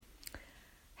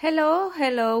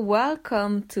Hello,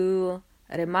 welcome to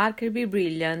Remarkably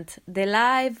Brilliant, the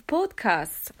live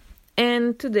podcast.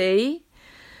 And today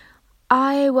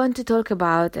I want to talk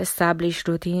about established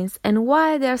routines and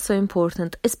why they are so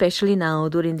important, especially now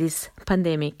during this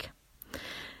pandemic.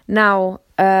 Now,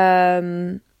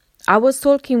 I was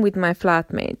talking with my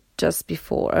flatmate just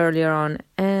earlier on,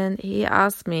 and he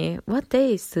asked me, what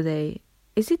day is today?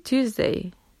 Is it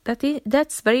Tuesday?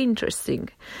 That's very interesting.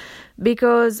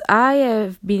 Because I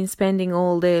have been spending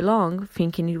all day long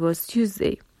thinking it was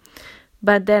Tuesday.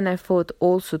 But then I thought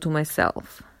also to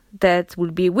myself, that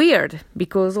would be weird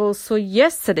because also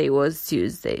yesterday was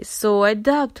Tuesday. So I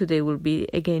doubt today will be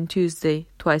again Tuesday,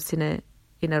 twice in a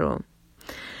row.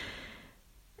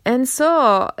 And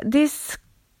so this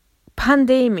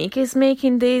pandemic is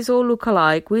making days all look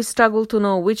alike. We struggle to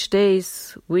know which day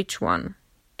is which one.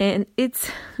 And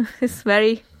it's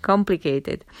very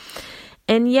complicated.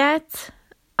 And yet,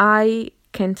 I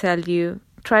can tell you,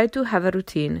 try to have a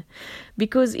routine.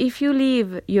 Because if you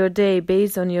live your day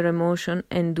based on your emotion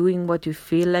and doing what you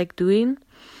feel like doing,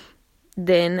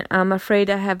 then I'm afraid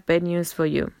I have bad news for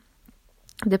you.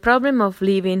 The problem of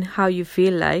living how you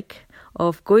feel like,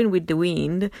 of going with the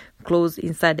wind, closed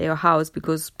inside your house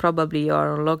because probably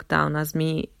you're on lockdown as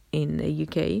me in the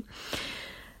UK.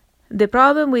 The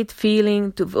problem with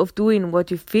of doing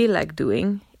what you feel like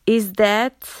doing is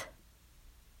that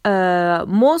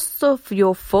most of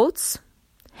your thoughts,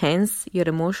 hence your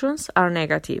emotions, are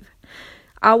negative.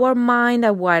 Our mind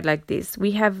are wired like this.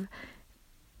 We have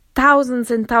thousands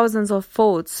and thousands of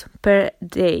thoughts per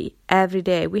day, every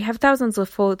day. We have thousands of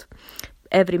thoughts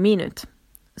every minute.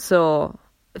 So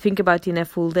think about in a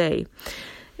full day.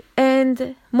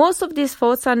 And most of these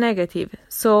thoughts are negative.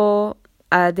 So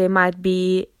they might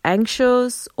be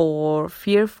anxious or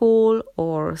fearful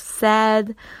or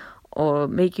sad or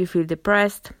make you feel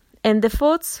depressed. And the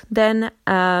thoughts then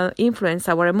influence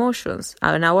our emotions.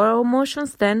 And our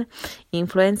emotions then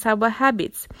influence our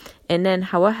habits. And then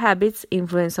our habits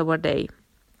influence our day.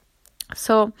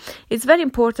 So it's very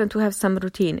important to have some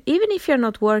routine, even if you're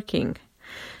not working.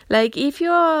 Like if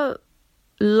you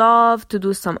love to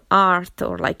do some art,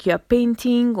 or like you're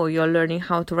painting, or you're learning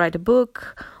how to write a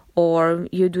book, or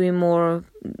you're doing more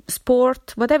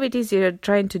sport, whatever it is you're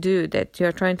trying to do, that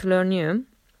you're trying to learn new,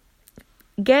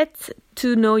 get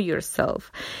to know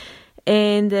yourself.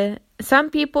 And some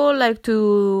people like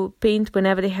to paint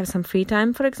whenever they have some free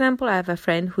time. For example, I have a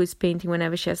friend who is painting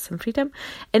whenever she has some free time.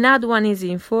 Another one is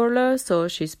in furlough, so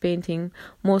she's painting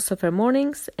most of her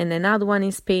mornings. And another one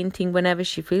is painting whenever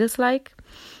she feels like.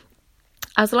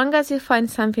 As long as you find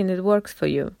something that works for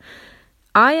you.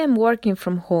 I am working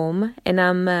from home, and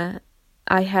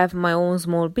I have my own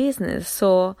small business,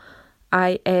 so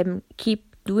I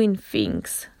keep doing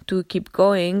things to keep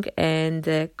going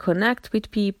and connect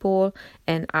with people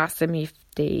and ask them if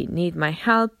they need my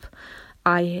help.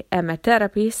 I am a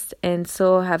therapist, and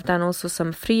so have done also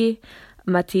some free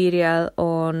material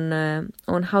on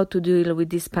how to deal with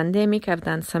this pandemic. I've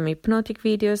done some hypnotic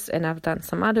videos, and I've done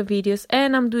some other videos,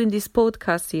 and I'm doing this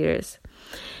podcast series.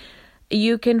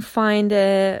 You can find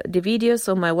the videos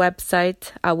on my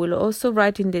website. I will also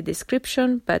write in the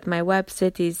description, but my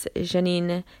website is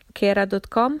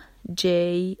janinekera.com,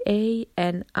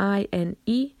 JANINE,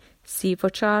 C for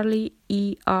Charlie,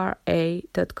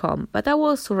 ERA.com. But I will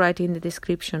also write in the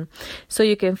description, so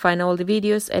you can find all the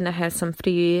videos, and I have some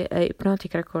free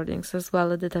hypnotic recordings as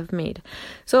well that I've made.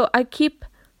 So I keep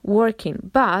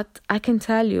working, but I can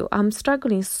tell you I'm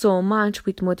struggling so much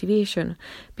with motivation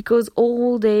because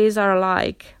all days are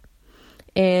alike,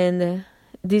 and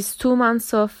these 2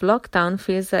 months of lockdown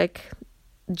feels like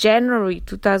January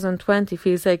 2020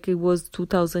 feels like it was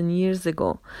 2000 years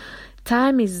ago.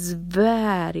 Time is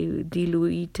very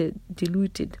diluted,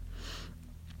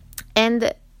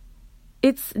 and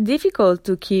it's difficult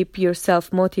to keep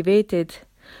yourself motivated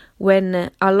when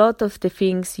a lot of the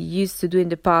things you used to do in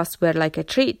the past were like a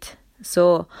treat.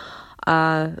 So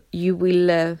you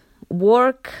will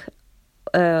work,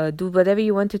 do whatever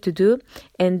you wanted to do,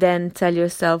 and then tell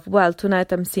yourself, well,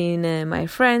 tonight I'm seeing my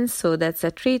friends, so that's a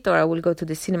treat, or I will go to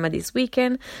the cinema this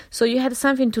weekend. So you had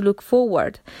something to look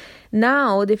forward.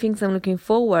 Now the things I'm looking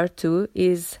forward to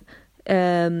is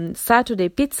Saturday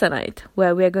pizza night,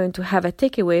 where we are going to have a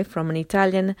takeaway from an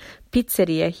Italian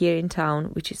pizzeria here in town,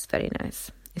 which is very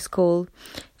nice. It's called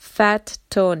Fat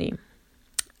Tony,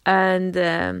 and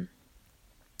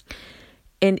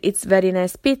it's very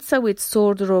nice pizza with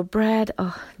sourdough bread.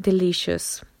 Oh,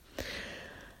 delicious!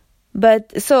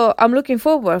 But so I'm looking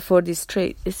forward for this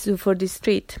treat.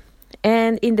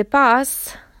 And in the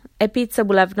past, a pizza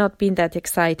would have not been that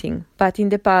exciting. But in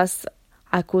the past,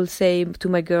 I could say to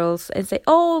my girls and say,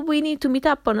 oh, we need to meet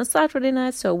up on a Saturday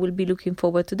night, so we'll be looking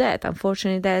forward to that.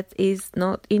 Unfortunately, that is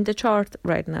not in the chart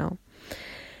right now.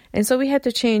 And so we had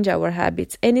to change our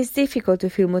habits. And it's difficult to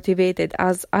feel motivated,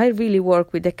 as I really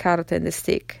work with the carrot and the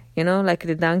stick, like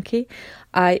the donkey.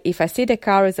 If I see the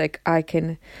carrot, like I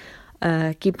can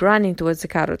keep running towards the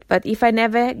carrot. But if I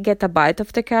never get a bite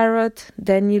of the carrot,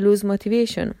 then you lose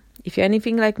motivation. If you're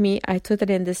anything like me, I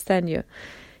totally understand you.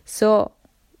 So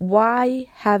why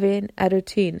having a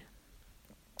routine?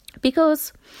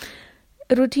 Because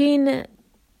routine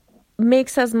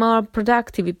makes us more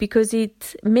productive, because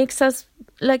it makes us,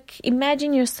 like,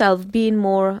 imagine yourself being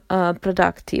more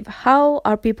productive. How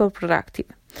are people productive?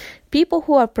 People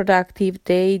who are productive,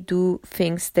 they do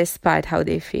things despite how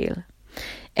they feel.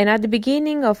 And at the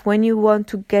beginning of when you want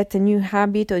to get a new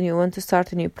habit, or you want to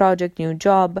start a new project, new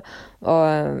job,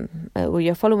 or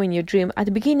you're following your dream, at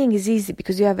the beginning is easy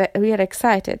because we are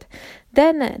excited.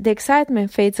 Then the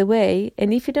excitement fades away,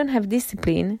 and if you don't have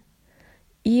discipline,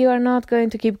 you are not going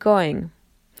to keep going.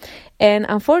 And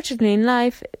unfortunately in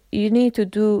life, you need to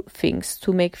do things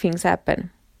to make things happen.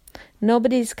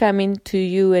 Nobody is coming to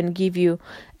you and give you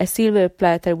a silver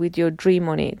platter with your dream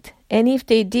on it. And if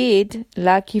they did,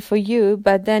 lucky for you,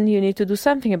 but then you need to do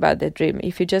something about that dream.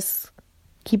 If you just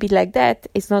keep it like that,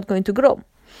 it's not going to grow.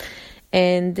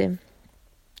 And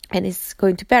it's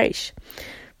going to perish.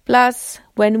 Plus,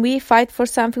 when we fight for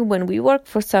something, when we work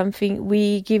for something,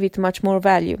 we give it much more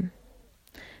value.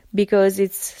 Because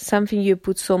it's something you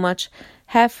put so much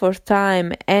effort,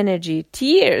 time, energy,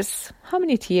 tears. How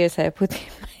many tears I put in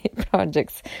my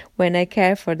projects when I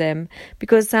care for them?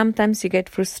 Because sometimes you get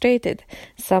frustrated.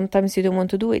 Sometimes you don't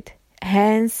want to do it.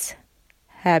 Hence,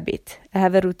 habit. I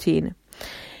have a routine.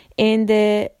 And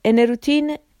a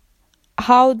routine,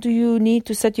 how do you need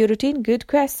to set your routine? Good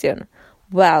question.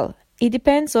 Well, it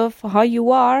depends of how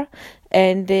you are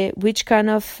and which kind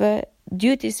of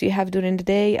duties you have during the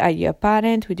day. Are you a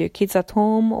parent with your kids at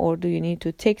home, or do you need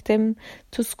to take them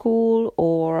to school,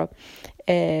 or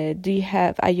are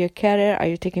you a carer? Are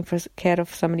you taking care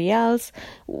of somebody else?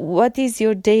 What is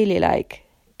your daily like?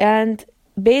 And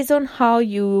based on how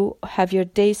you have your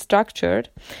day structured,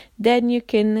 then you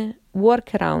can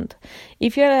work around.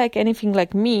 If you're like anything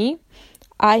like me,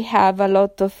 I have a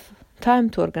lot of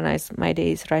time to organize my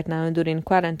days right now during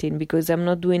quarantine, because I'm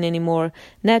not doing any more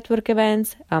network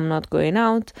events, I'm not going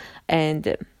out,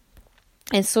 and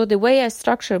so the way I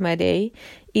structure my day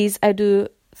is I do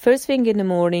first thing in the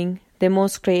morning the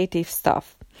most creative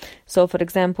stuff. So for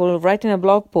example, writing a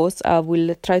blog post, I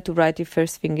will try to write it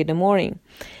first thing in the morning,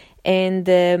 and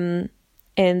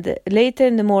later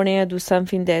in the morning I do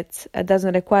something that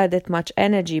doesn't require that much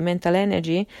energy, mental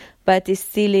energy, but is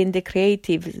still in the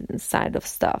creative side of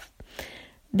stuff.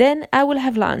 Then I will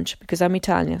have lunch, because I'm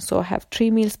Italian, so I have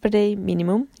 3 meals per day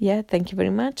minimum. Yeah, thank you very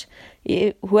much.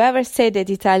 Whoever said that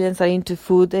Italians are into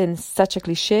food and such a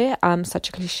cliche, I'm such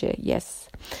a cliche. Yes,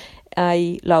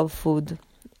 I love food,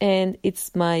 and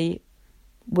it's my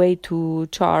way to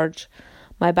charge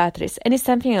my batteries. And it's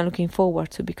something I'm looking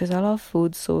forward to, because I love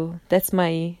food, so that's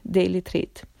my daily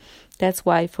treat. That's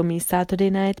why for me, Saturday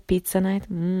night, pizza night,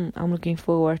 I'm looking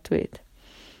forward to it.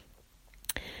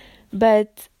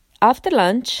 But after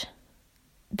lunch,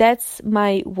 that's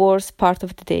my worst part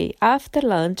of the day. After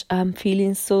lunch, I'm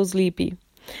feeling so sleepy.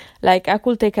 Like I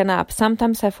could take a nap.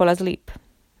 Sometimes I fall asleep.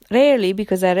 Rarely,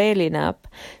 because I rarely nap.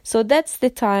 So that's the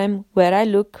time where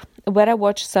I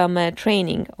watch some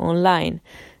training online.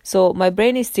 So my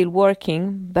brain is still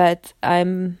working, but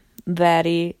I'm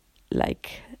very,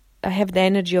 I have the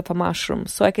energy of a mushroom.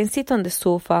 So I can sit on the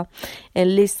sofa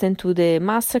and listen to the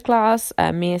masterclass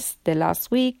I missed the last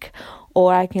week,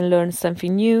 or I can learn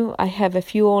something new. I have a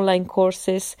few online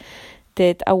courses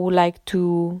that I would like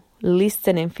to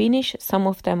listen and finish. Some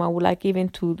of them I would like even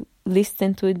to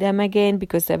listen to them again,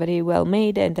 because they're very well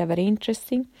made and they're very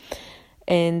interesting.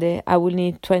 And I will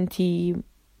need 20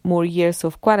 more years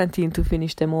of quarantine to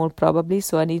finish them all probably.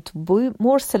 So I need to be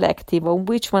more selective on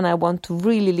which one I want to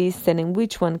really listen and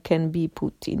which one can be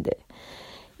put in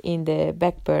the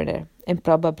back burner and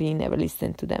probably never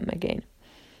listen to them again.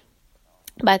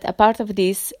 But apart of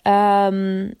this, or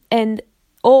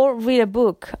read a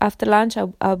book after lunch,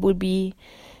 I would be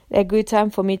a good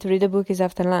time for me to read a book is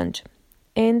after lunch.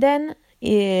 And then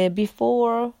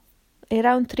before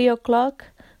around 3 o'clock,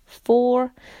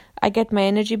 4, I get my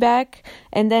energy back,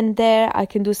 and then there I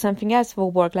can do something else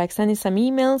for work, like sending some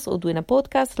emails or doing a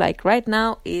podcast. Like right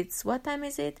now, what time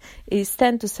is it? It's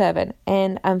 10 to 7,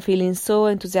 and I'm feeling so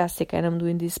enthusiastic, and I'm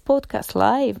doing this podcast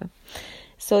live.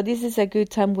 So this is a good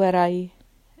time where I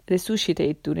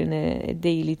resuscitate during a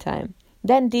daily time.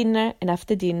 Then dinner, and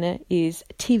after dinner is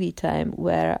TV time,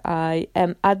 where I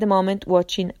am at the moment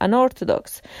watching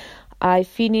Unorthodox. I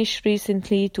finished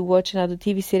recently to watch another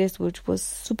TV series which was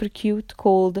super cute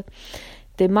called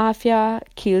The Mafia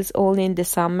Kills Only in the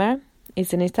Summer.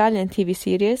 It's an Italian TV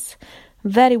series,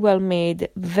 very well made,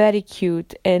 very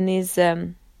cute, and is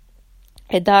a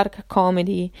dark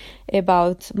comedy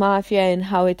about mafia and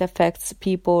how it affects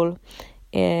people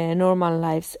normal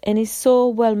lives. And it's so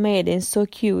well made and so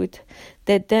cute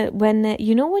that when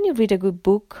you read a good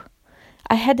book,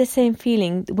 I had the same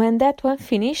feeling. When that one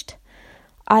finished,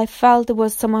 I felt it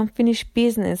was some unfinished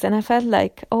business, and I felt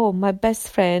like, oh, my best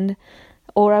friend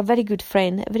or a very good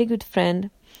friend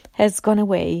has gone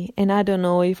away, and I don't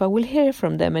know if I will hear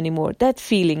from them anymore. That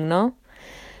feeling, no?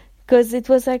 Because it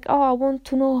was like, oh, I want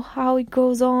to know how it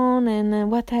goes on and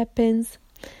what happens.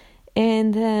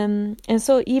 And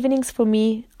so evenings for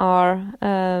me are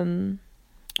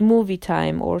movie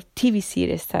time or TV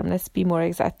series time. Let's be more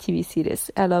exact, TV series.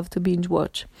 I love to binge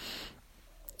watch.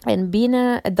 And being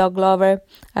a dog lover,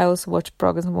 I also watch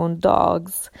programs on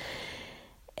dogs.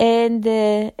 And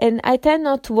I tend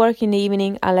not to work in the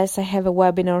evening unless I have a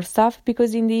webinar or stuff,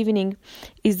 because in the evening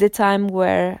is the time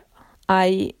where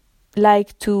I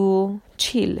like to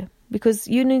chill, because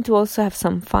you need to also have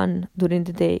some fun during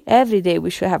the day. Every day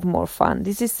we should have more fun.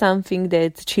 This is something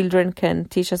that children can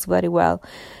teach us very well.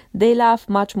 They laugh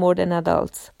much more than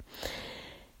adults.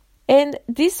 And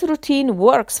this routine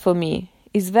works for me.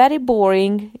 It's very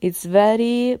boring, it's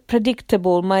very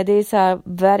predictable. My days are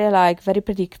very alike, very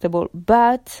predictable,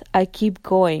 but I keep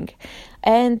going.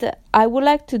 And I would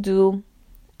like to do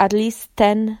at least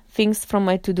 10 things from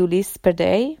my to-do list per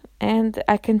day, and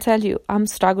I can tell you, I'm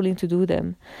struggling to do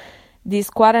them. This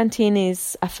quarantine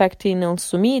is affecting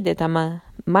also me, that I'm a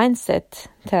mindset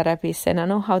therapist, and I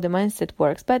know how the mindset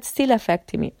works, but still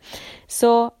affecting me.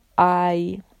 So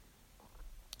I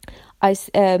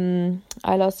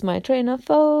lost my train of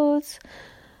thoughts.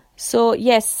 So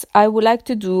yes, I would like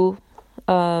to do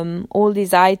all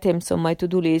these items on my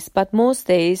to-do list, but most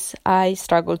days I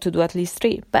struggle to do at least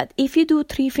 3. But if you do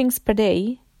 3 things per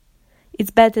day,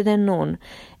 it's better than none.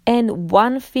 And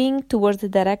 1 thing towards the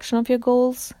direction of your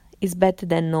goals is better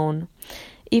than none.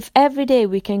 If every day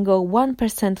we can go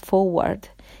 1% forward,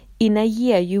 in a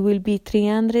year you will be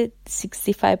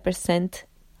 365%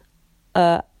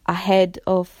 ahead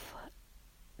of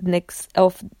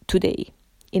today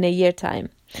in a year time.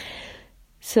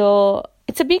 So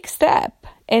it's a big step,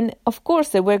 and of course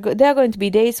there are going to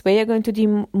be days where you're going to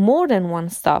do more than one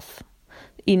stuff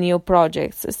in your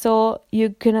projects, so you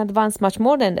can advance much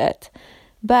more than that.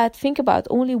 But think about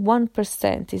only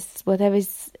 1% is whatever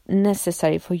is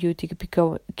necessary for you to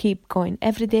keep going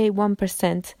every day.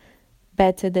 1%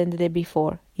 better than the day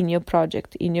before in your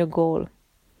project, in your goal.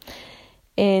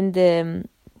 And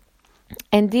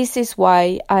this is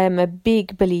why I am a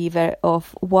big believer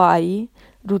of why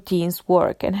routines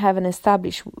work and have an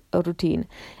established routine.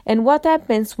 And what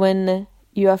happens when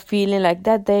you are feeling like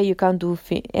that day you can't do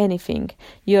anything?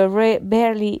 You're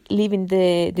barely leaving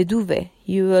the duvet.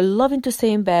 You are loving to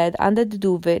stay in bed under the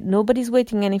duvet. Nobody's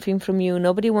waiting anything from you.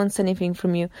 Nobody wants anything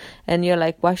from you. And you're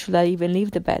like, why should I even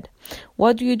leave the bed?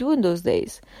 What do you do in those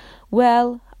days?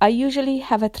 Well, I usually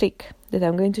have a trick that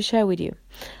I'm going to share with you.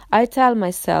 I tell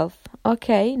myself,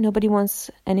 okay, nobody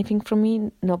wants anything from me.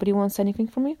 Nobody wants anything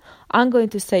from you. I'm going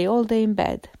to stay all day in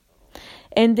bed.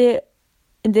 And the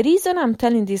reason I'm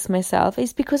telling this myself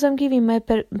is because I'm giving my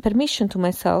permission to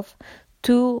myself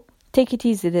to take it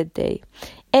easy that day.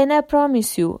 And I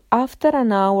promise you, after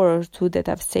an hour or 2 that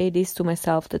I've said this to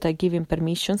myself, that I give him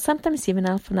permission, sometimes even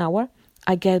half an hour,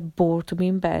 I get bored to be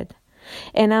in bed.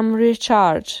 And I'm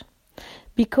recharged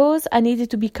because I needed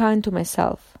to be kind to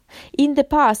myself. In the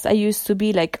past, I used to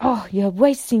be like, oh, you're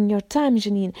wasting your time,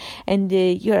 Janine, and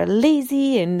you're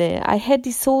lazy, and I had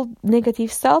this whole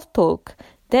negative self-talk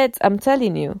that, I'm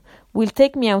telling you, will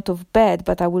take me out of bed,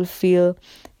 but I will feel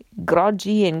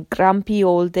grudgy and grumpy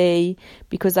all day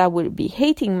because I will be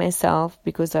hating myself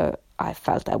because I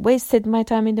felt I wasted my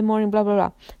time in the morning, blah, blah,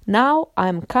 blah. Now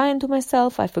I'm kind to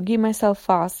myself, I forgive myself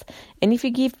fast, and if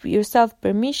you give yourself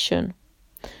permission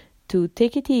to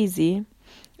take it easy,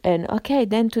 and okay,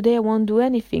 then today I won't do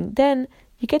anything, then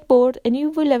you get bored and you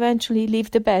will eventually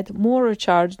leave the bed more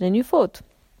recharged than you thought.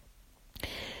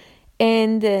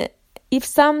 And if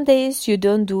some days you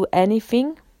don't do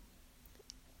anything,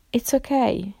 it's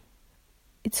okay.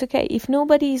 It's okay. If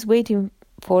nobody is waiting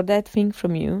for that thing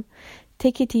from you,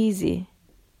 take it easy.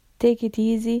 Take it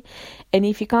easy. And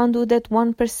if you can't do that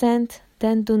 1%,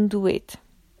 then don't do it.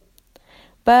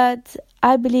 But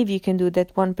I believe you can do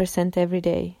that 1% every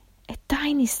day. A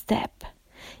tiny step.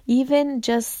 Even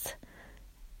just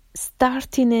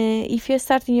if you're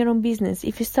starting your own business,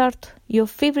 if you start your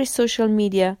favorite social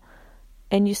media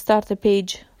and you start a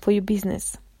page for your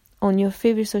business on your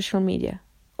favorite social media,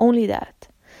 only that.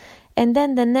 And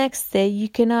then the next day you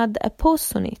can add a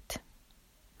post on it.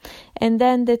 And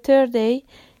then the third day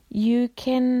you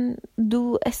can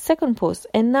do a second post.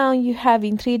 And now you have,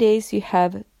 in 3 days, you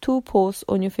have 2 posts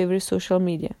on your favorite social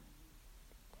media.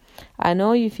 I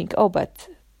know you think, oh, but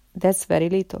that's very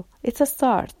little. It's a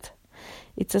start.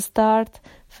 It's a start.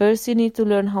 First you need to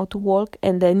learn how to walk,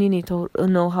 and then you need to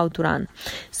know how to run.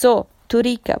 So, to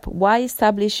recap, why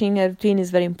establishing a routine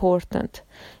is very important?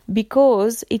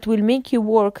 Because it will make you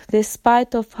work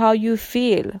despite of how you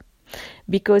feel.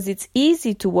 Because it's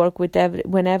easy to work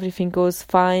when everything goes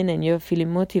fine and you're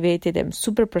feeling motivated and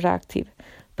super productive.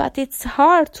 But it's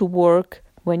hard to work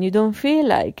when you don't feel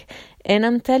like. And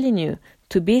I'm telling you,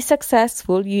 to be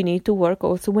successful, you need to work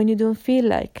also when you don't feel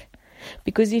like.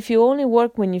 Because if you only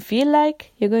work when you feel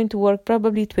like, you're going to work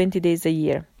probably 20 days a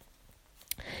year.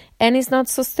 And it's not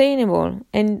sustainable.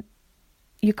 And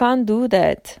you can't do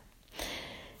that.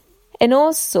 And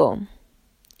also,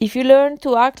 if you learn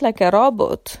to act like a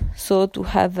robot, so to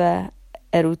have a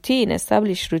routine,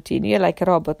 established routine, you're like a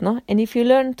robot, no? And if you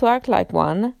learn to act like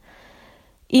one,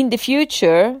 in the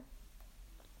future,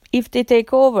 if they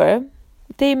take over,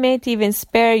 they might even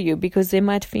spare you because they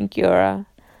might think you're a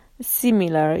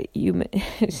similar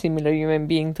human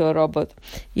being to a robot.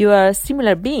 You are a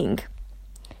similar being.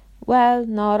 Well,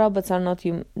 no, robots are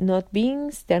not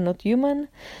beings. They're not human.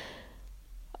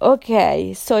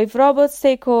 Okay, so if robots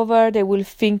take over, they will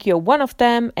think you're one of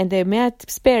them and they might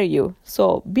spare you.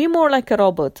 So be more like a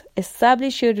robot.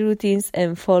 Establish your routines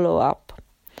and follow up.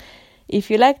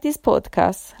 If you like this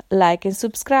podcast, like and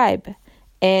subscribe.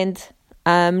 And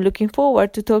I'm looking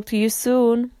forward to talk to you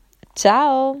soon.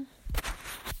 Ciao!